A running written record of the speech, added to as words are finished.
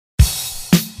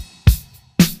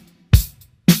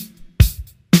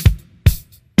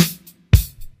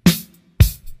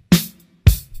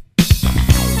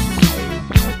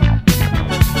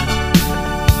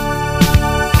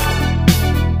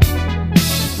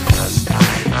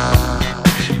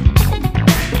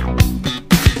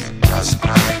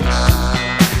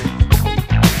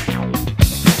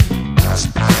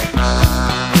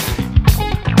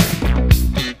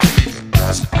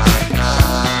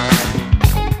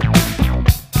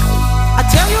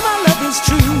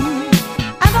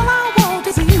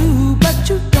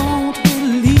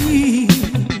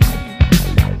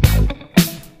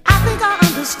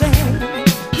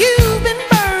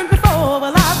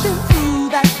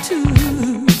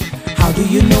do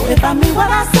you know if I mean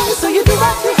what I say? So you do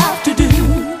what you have to do.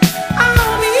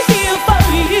 I'll be here for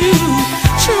you.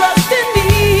 Trust in me.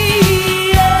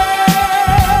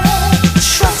 Yeah.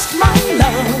 Trust my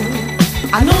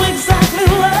love. I know exactly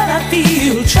what I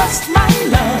feel. Trust my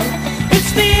love.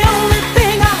 It's the only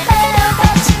thing I have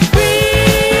that's real.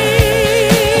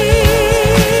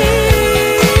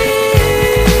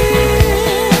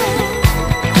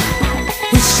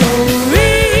 It's so real.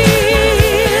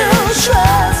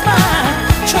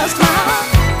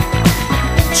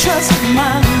 Trust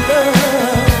my love.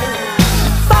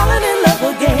 Falling in love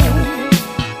again.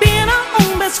 Being our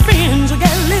own best friends. I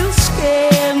get a little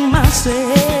scared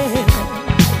myself.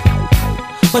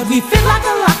 But we feel like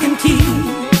a lock and key.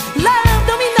 Love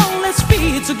don't mean no less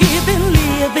free. It's a giving,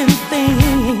 living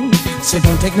thing. So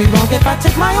don't take me wrong if I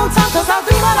take my own time, 'cause I'll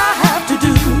do what I have to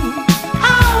do.